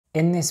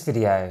In this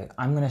video,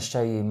 I'm going to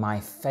show you my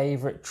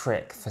favorite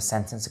trick for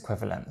sentence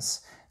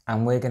equivalence,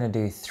 and we're going to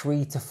do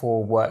 3 to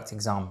 4 worked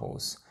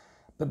examples.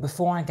 But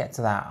before I get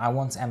to that, I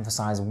want to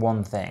emphasize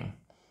one thing.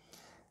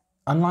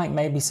 Unlike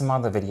maybe some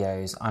other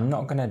videos, I'm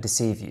not going to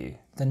deceive you.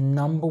 The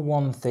number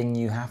one thing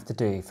you have to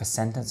do for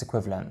sentence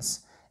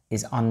equivalence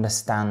is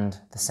understand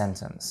the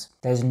sentence.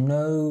 There's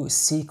no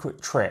secret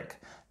trick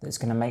that's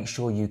going to make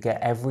sure you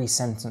get every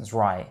sentence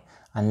right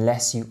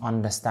unless you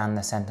understand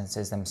the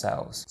sentences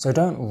themselves. So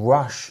don't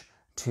rush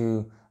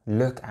to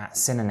look at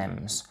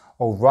synonyms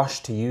or rush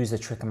to use the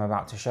trick I'm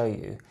about to show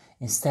you.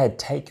 Instead,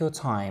 take your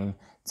time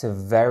to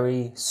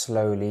very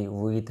slowly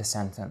read the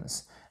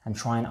sentence and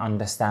try and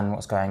understand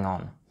what's going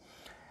on.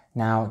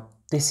 Now,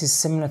 this is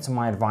similar to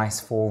my advice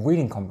for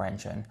reading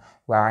comprehension,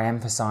 where I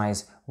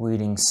emphasize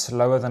reading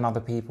slower than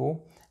other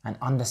people and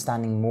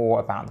understanding more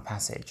about the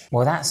passage.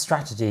 Well, that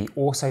strategy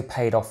also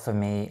paid off for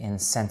me in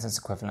sentence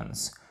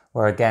equivalence,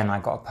 where again I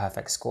got a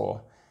perfect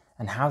score.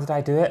 And how did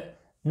I do it?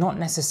 Not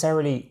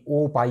necessarily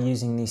all by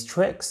using these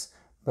tricks,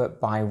 but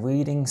by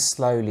reading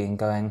slowly and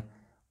going,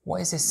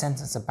 what is this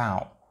sentence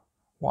about?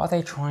 What are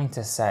they trying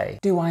to say?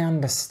 Do I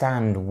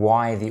understand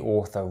why the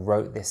author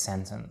wrote this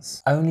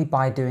sentence? Only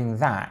by doing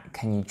that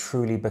can you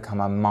truly become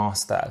a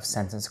master of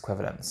sentence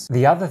equivalence.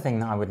 The other thing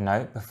that I would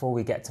note before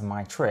we get to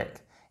my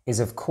trick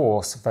is, of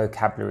course,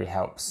 vocabulary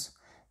helps.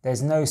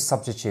 There's no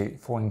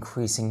substitute for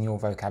increasing your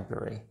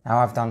vocabulary. Now,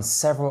 I've done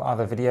several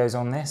other videos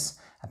on this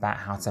about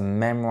how to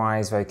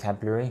memorize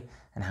vocabulary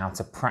and how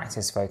to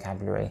practice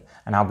vocabulary,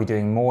 and I'll be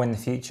doing more in the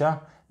future.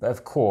 But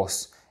of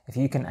course, if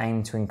you can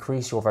aim to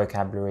increase your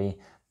vocabulary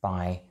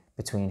by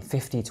between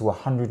 50 to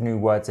 100 new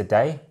words a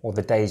day, or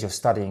the days you're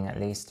studying at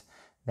least,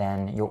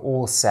 then you're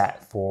all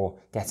set for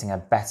getting a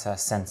better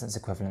sentence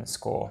equivalence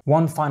score.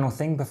 One final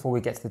thing before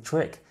we get to the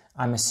trick.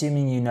 I'm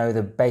assuming you know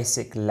the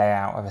basic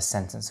layout of a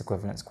sentence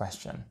equivalence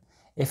question.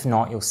 If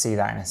not, you'll see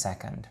that in a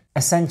second.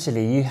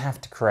 Essentially, you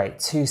have to create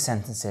 2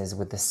 sentences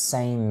with the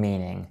same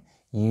meaning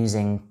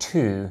using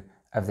 2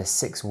 of the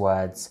 6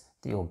 words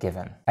that you're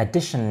given.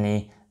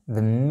 Additionally,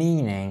 the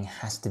meaning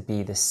has to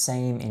be the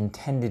same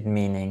intended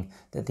meaning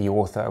that the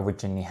author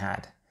originally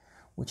had,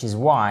 which is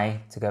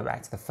why, to go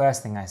back to the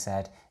first thing I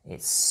said,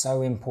 it's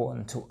so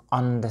important to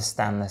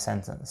understand the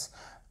sentence.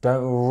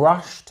 Don't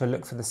rush to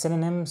look for the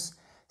synonyms.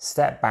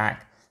 Step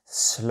back,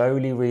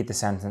 slowly read the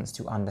sentence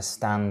to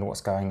understand what's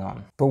going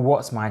on. But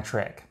what's my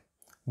trick?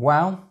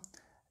 Well,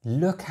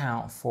 look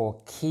out for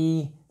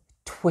key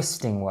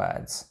twisting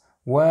words,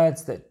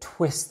 words that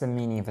twist the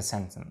meaning of a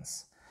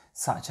sentence,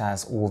 such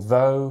as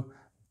although,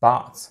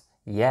 but,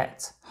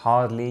 yet,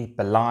 hardly,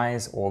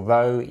 belies,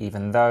 although,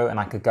 even though, and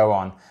I could go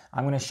on.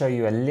 I'm going to show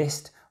you a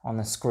list on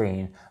the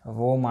screen of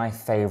all my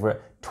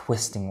favorite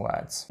twisting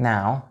words.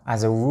 Now,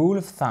 as a rule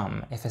of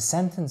thumb, if a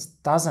sentence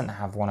doesn't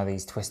have one of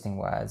these twisting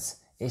words,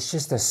 it's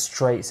just a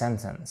straight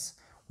sentence.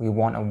 We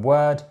want a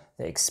word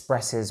that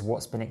expresses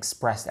what's been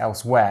expressed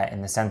elsewhere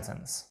in the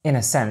sentence. In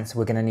a sense,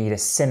 we're going to need a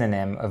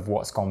synonym of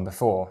what's gone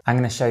before. I'm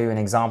going to show you an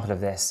example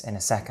of this in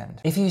a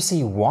second. If you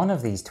see one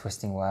of these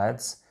twisting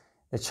words,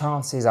 the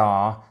chances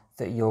are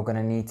that you're going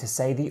to need to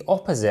say the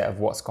opposite of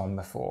what's gone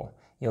before.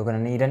 You're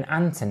going to need an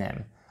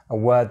antonym, a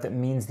word that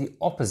means the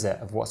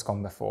opposite of what's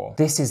gone before.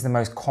 This is the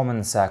most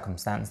common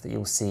circumstance that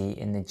you'll see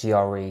in the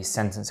GRE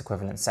sentence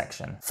equivalence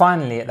section.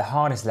 Finally, at the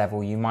hardest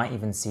level, you might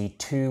even see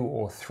 2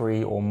 or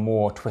 3 or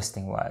more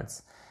twisting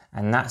words.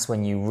 And that's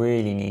when you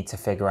really need to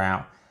figure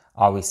out,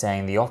 are we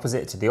saying the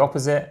opposite to the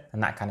opposite,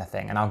 and that kind of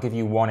thing. And I'll give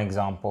you one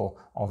example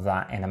of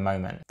that in a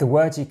moment. The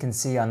words you can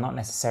see are not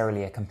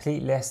necessarily a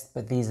complete list,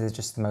 but these are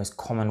just the most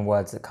common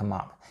words that come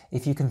up.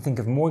 If you can think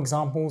of more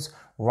examples,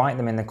 write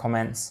them in the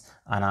comments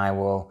and I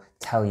will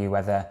tell you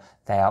whether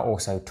they are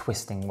also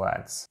twisting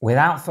words.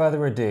 Without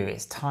further ado,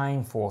 it's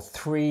time for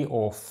 3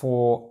 or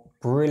 4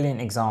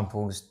 brilliant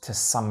examples to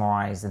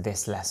summarize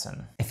this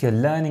lesson. If you're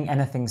learning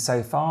anything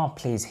so far,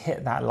 please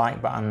hit that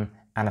like button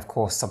and of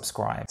course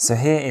subscribe. So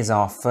here is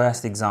our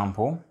first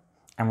example,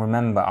 and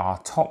remember, our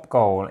top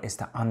goal is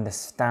to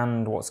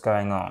understand what's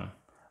going on.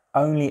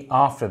 Only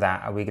after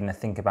that are we going to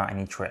think about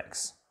any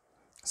tricks.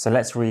 So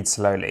let's read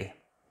slowly.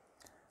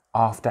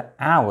 After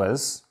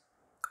hours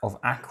of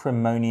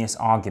acrimonious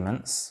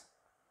arguments,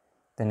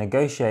 the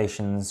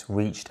negotiations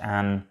reached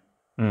an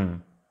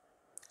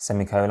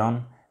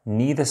semicolon,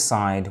 neither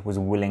side was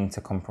willing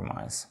to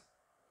compromise.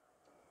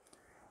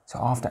 So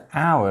after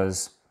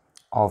hours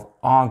of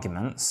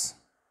arguments,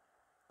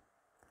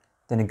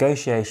 the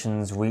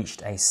negotiations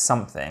reached a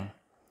something,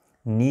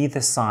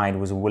 neither side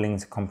was willing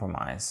to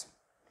compromise.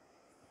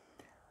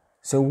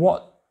 So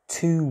what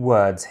 2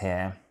 words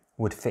here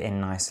would fit in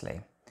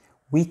nicely?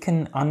 We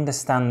can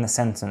understand the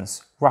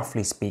sentence,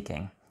 roughly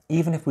speaking,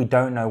 even if we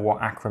don't know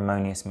what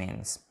acrimonious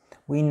means.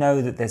 We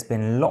know that there's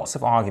been lots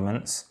of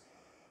arguments,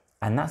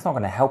 and that's not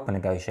going to help a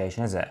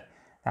negotiation, is it?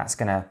 That's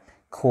going to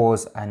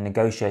cause a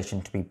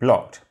negotiation to be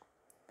blocked,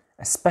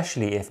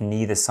 especially if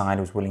neither side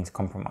was willing to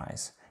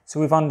compromise. So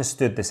we've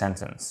understood the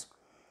sentence.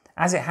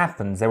 As it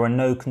happens, there are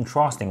no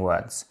contrasting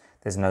words.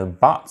 There's no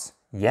but,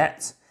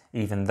 yet,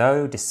 even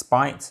though,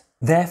 despite,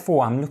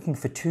 Therefore, I'm looking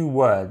for two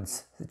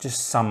words that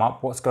just sum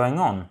up what's going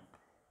on.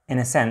 In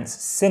a sense,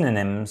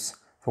 synonyms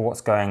for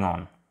what's going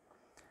on.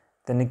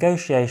 The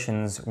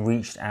negotiations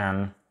reached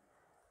an,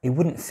 it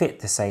wouldn't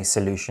fit to say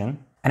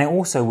solution, and it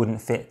also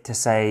wouldn't fit to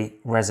say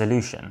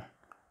resolution.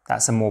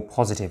 That's a more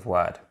positive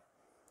word.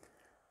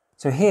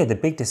 So here the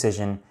big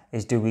decision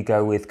is, do we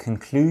go with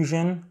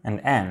conclusion and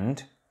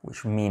end,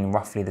 which mean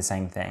roughly the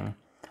same thing,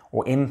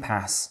 or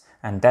impasse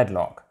and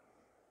deadlock?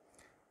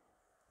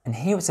 And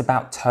here it's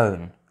about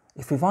tone.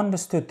 If we've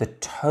understood the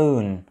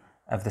tone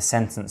of the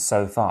sentence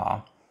so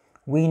far,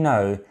 we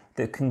know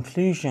that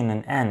conclusion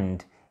and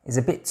end is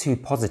a bit too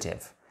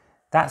positive.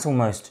 That's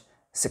almost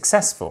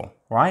successful,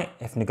 right?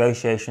 If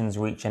negotiations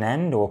reach an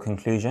end or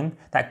conclusion,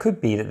 that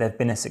could be that they've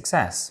been a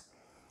success.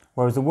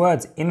 Whereas the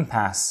words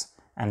impasse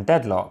and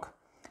deadlock,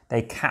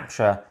 they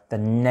capture the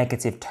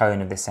negative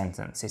tone of this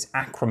sentence. It's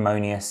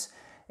acrimonious,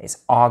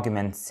 it's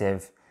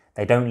argumentative,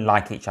 they don't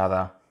like each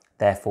other,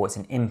 therefore it's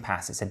an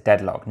impasse, it's a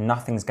deadlock,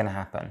 nothing's going to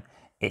happen,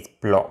 it's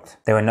blocked.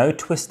 There are no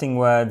twisting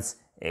words,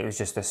 it was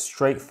just a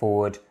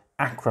straightforward,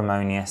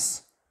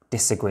 acrimonious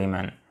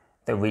disagreement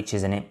that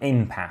reaches an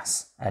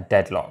impasse, a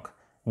deadlock.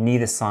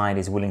 Neither side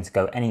is willing to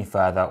go any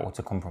further or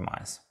to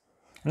compromise.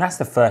 And that's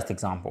the first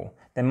example.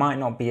 There might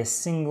not be a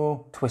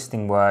single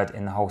twisting word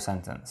in the whole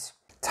sentence.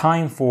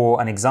 Time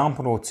for an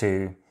example or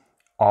two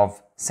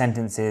of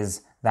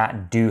sentences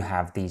that do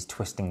have these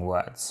twisting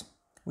words,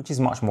 which is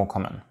much more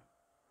common.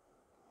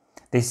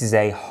 This is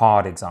a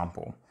hard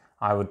example.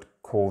 I would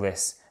call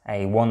this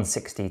a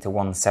 160 to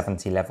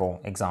 170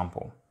 level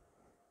example.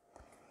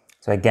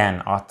 So again,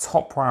 our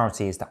top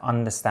priority is to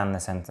understand the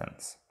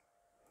sentence.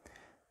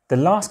 The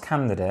last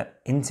candidate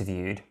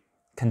interviewed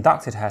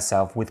conducted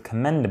herself with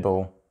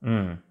commendable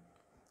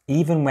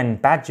even when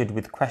badgered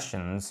with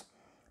questions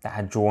that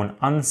had drawn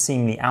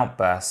unseemly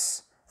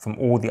outbursts from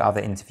all the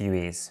other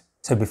interviewees.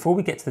 So before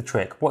we get to the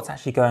trick, what's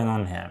actually going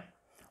on here?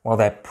 Well,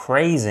 they're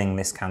praising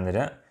this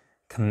candidate.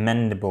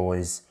 Commendable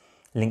is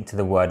linked to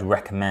the word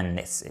recommend,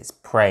 it's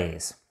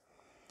praise.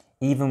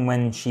 Even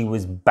when she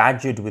was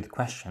badgered with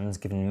questions,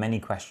 given many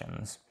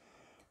questions,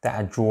 that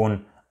had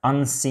drawn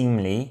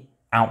unseemly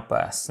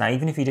outbursts. Now,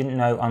 even if you didn't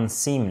know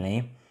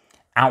unseemly,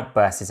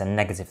 outburst is a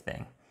negative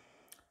thing.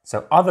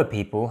 So other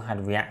people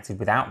had reacted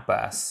with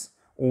outbursts,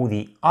 all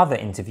the other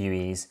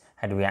interviewees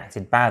had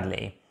reacted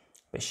badly,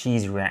 but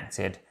she's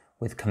reacted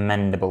with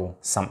commendable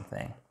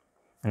something.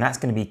 And that's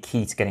going to be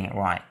key to getting it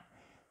right.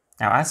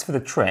 Now, as for the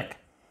trick,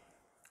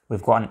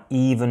 we've got an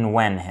even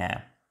when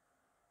here.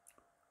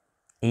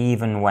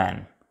 Even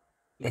when.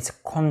 It's a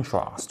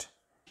contrast.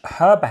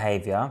 Her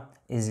behavior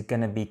is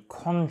going to be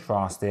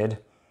contrasted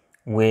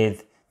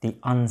with the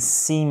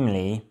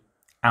unseemly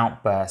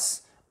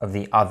outbursts of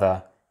the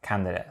other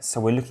candidates.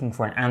 So we're looking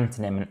for an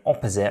antonym, an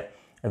opposite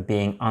of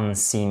being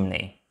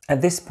unseemly.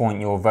 At this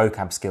point, your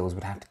vocab skills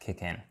would have to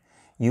kick in.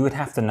 You would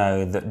have to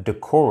know that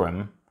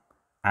decorum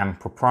and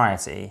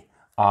propriety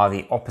are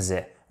the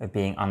opposite of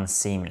being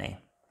unseemly.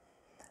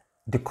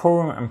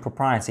 Decorum and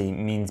propriety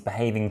means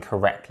behaving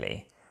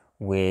correctly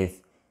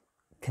with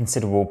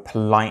considerable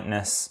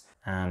politeness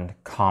and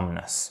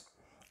calmness,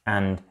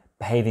 and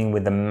behaving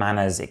with the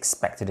manners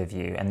expected of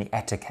you and the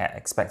etiquette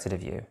expected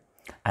of you.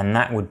 And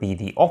that would be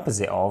the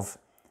opposite of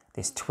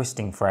this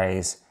twisting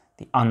phrase,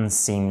 the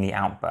unseemly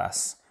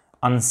outbursts.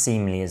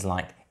 Unseemly is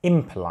like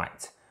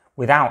impolite,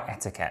 without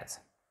etiquette.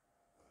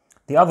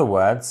 The other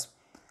words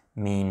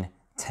mean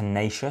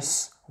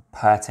tenacious,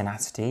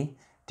 pertinacity,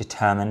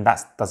 determined.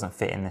 That doesn't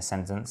fit in this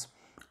sentence.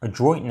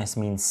 Adroitness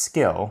means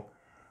skill,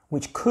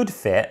 which could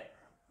fit,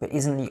 but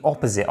isn't the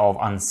opposite of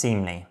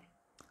unseemly.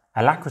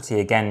 Alacrity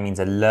again means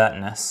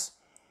alertness,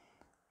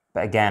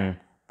 but again,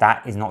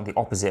 that is not the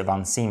opposite of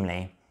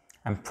unseemly.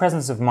 And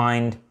presence of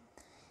mind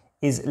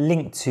is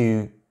linked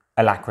to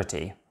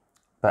alacrity,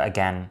 but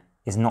again,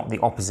 is not the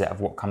opposite of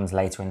what comes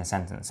later in the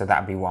sentence, so that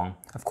would be wrong.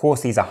 Of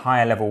course, these are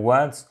higher level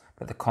words,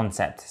 but the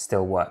concept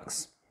still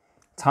works.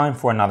 Time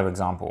for another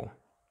example.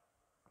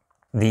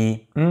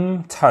 The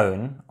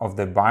tone of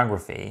the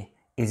biography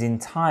is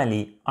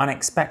entirely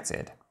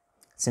unexpected,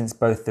 since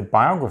both the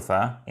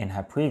biographer in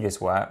her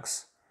previous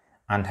works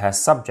and her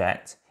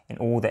subject in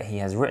all that he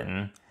has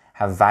written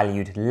have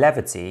valued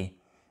levity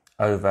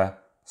over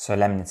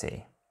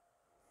solemnity.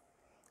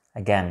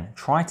 Again,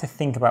 try to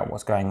think about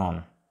what's going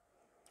on.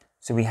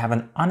 So we have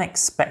an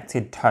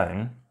unexpected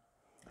tone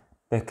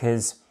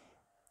because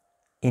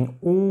in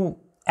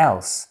all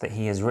else that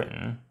he has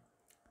written,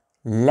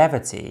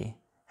 levity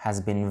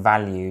has been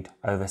valued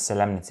over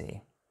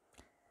solemnity.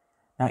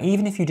 Now,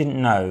 even if you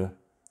didn't know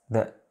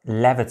that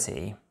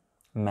levity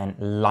meant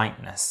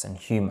lightness and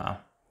humour,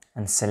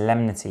 and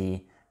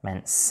solemnity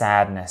meant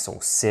sadness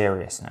or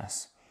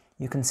seriousness,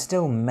 you can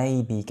still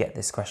maybe get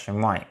this question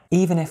right.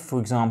 Even if, for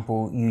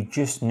example, you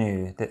just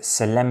knew that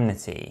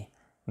solemnity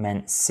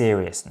meant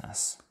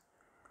seriousness,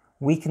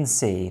 we can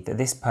see that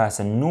this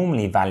person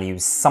normally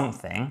values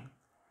something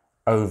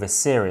over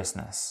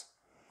seriousness.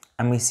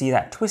 And we see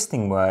that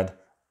twisting word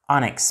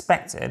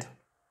unexpected,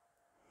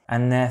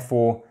 and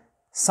therefore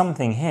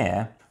something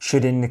here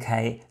should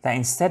indicate that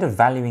instead of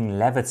valuing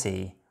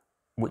levity,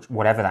 which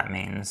whatever that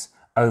means,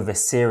 over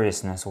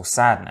seriousness or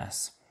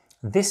sadness,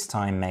 this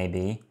time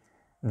maybe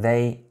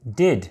they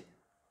did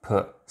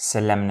put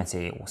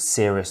solemnity or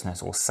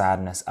seriousness or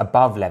sadness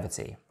above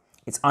levity.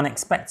 It's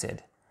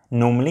unexpected.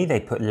 Normally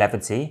they put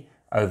levity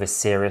over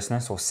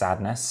seriousness or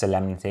sadness,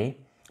 solemnity,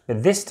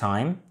 but this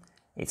time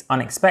it's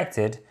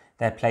unexpected.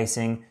 They're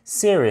placing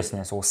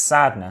seriousness or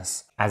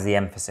sadness as the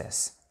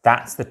emphasis.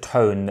 That's the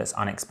tone that's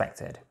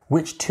unexpected.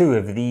 Which two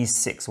of these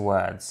 6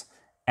 words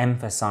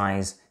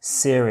emphasize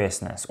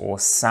seriousness or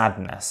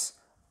sadness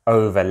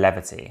over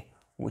levity,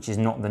 which is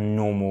not the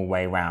normal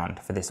way round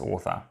for this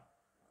author?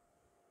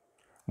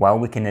 Well,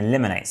 we can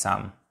eliminate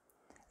some.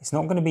 It's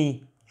not going to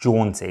be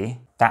jaunty,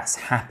 that's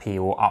happy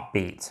or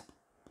upbeat.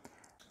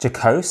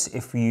 Jocose,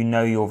 if you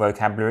know your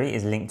vocabulary,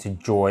 is linked to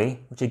joy,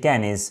 which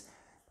again is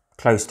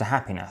close to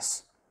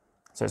happiness.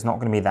 So it's not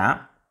going to be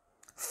that.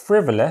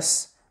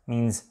 Frivolous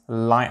means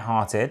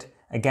light-hearted,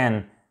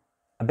 again,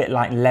 a bit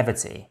like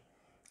levity.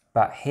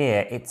 But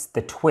here it's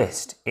the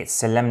twist, it's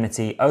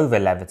solemnity over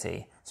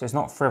levity. So it's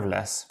not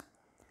frivolous.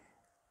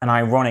 And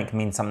ironic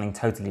means something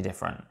totally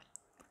different,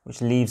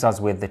 which leaves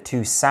us with the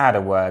 2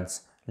 sadder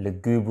words,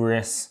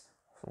 lugubrious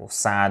or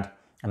sad,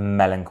 and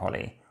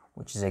melancholy,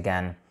 which is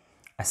again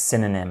a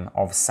synonym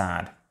of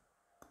sad.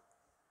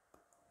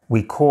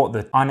 We caught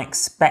the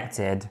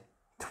unexpected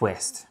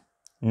twist.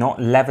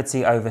 Not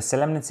levity over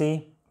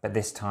solemnity, but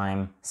this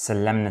time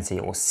solemnity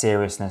or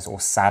seriousness or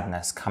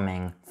sadness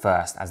coming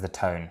first as the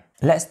tone.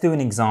 Let's do an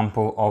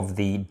example of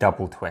the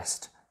double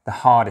twist, the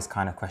hardest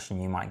kind of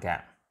question you might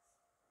get.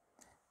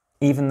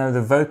 Even though the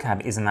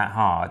vocab isn't that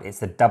hard, it's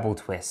the double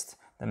twist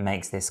that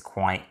makes this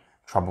quite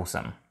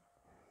troublesome.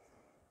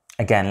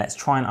 Again, let's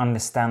try and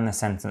understand the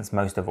sentence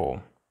most of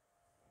all.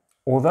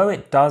 Although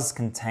it does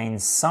contain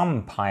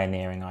some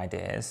pioneering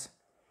ideas,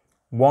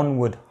 one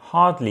would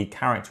hardly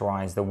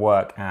characterize the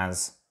work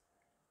as...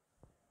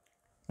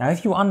 Now,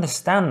 if you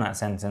understand that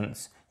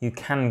sentence, you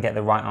can get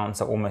the right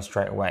answer almost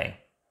straight away.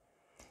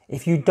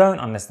 If you don't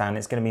understand,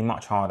 it's going to be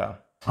much harder.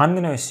 I'm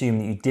going to assume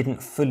that you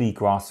didn't fully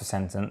grasp the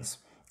sentence,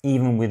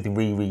 even with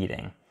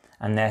rereading,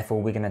 and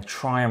therefore we're going to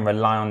try and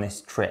rely on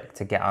this trick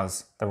to get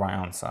us the right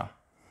answer.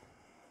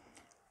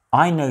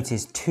 I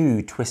noticed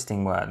 2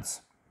 twisting words,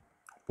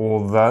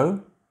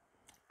 although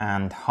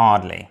and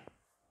hardly.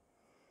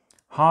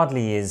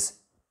 Hardly is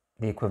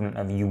the equivalent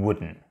of you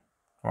wouldn't,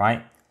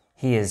 right?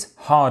 He is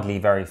hardly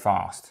very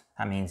fast.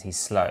 That means he's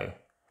slow.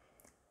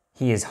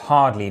 He is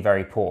hardly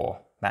very poor.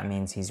 That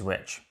means he's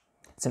rich.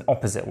 It's an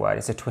opposite word.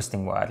 It's a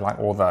twisting word, like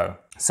although.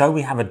 So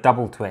we have a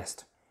double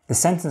twist. The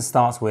sentence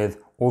starts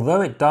with,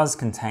 although it does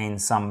contain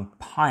some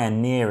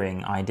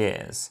pioneering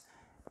ideas.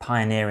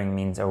 Pioneering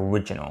means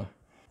original.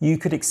 You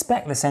could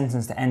expect the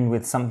sentence to end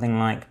with something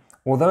like,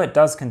 although it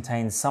does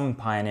contain some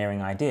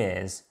pioneering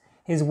ideas,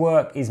 his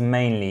work is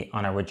mainly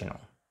unoriginal.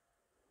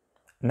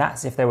 And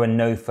that's if there were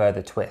no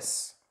further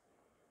twists.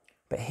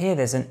 But here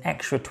there's an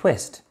extra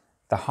twist,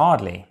 the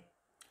hardly.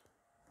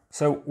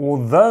 So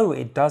although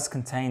it does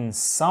contain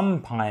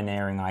some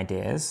pioneering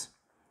ideas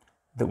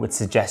that would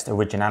suggest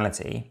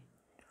originality,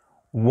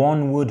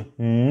 one would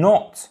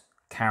not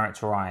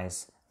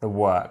characterize the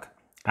work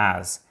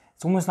as.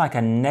 It's almost like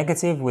a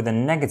negative with a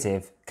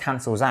negative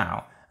cancels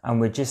out and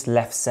we're just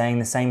left saying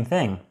the same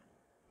thing.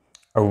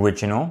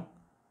 Original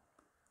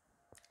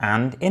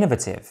and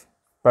innovative,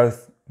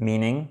 both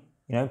meaning,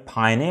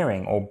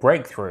 pioneering or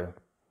breakthrough.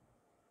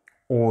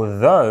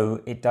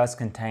 Although it does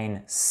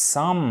contain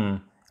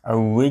some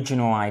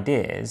original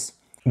ideas,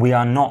 we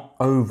are not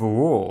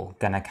overall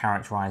going to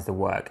characterize the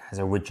work as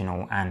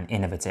original and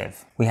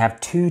innovative. We have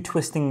 2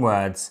 twisting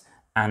words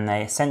and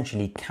they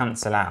essentially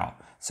cancel out.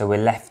 So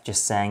we're left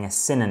just saying a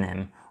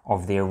synonym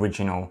of the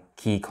original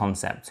key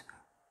concept,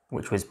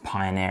 which was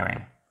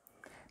pioneering.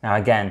 Now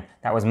again,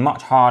 that was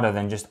much harder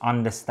than just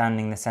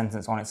understanding the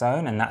sentence on its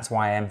own, and that's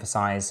why I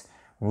emphasize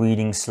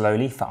reading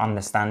slowly for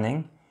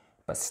understanding.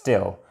 But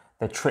still,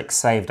 the trick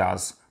saved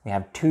us. We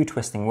have 2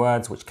 twisting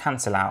words which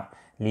cancel out,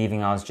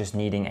 leaving us just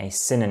needing a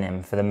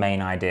synonym for the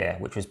main idea,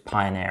 which was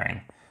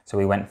pioneering. So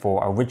we went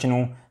for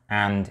original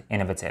and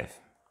innovative.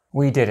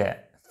 We did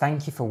it.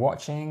 Thank you for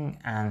watching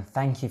and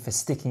thank you for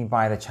sticking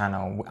by the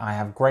channel. I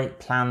have great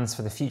plans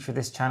for the future of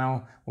this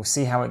channel. We'll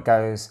see how it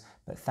goes,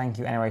 but thank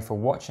you anyway for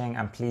watching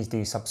and please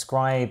do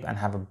subscribe and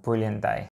have a brilliant day.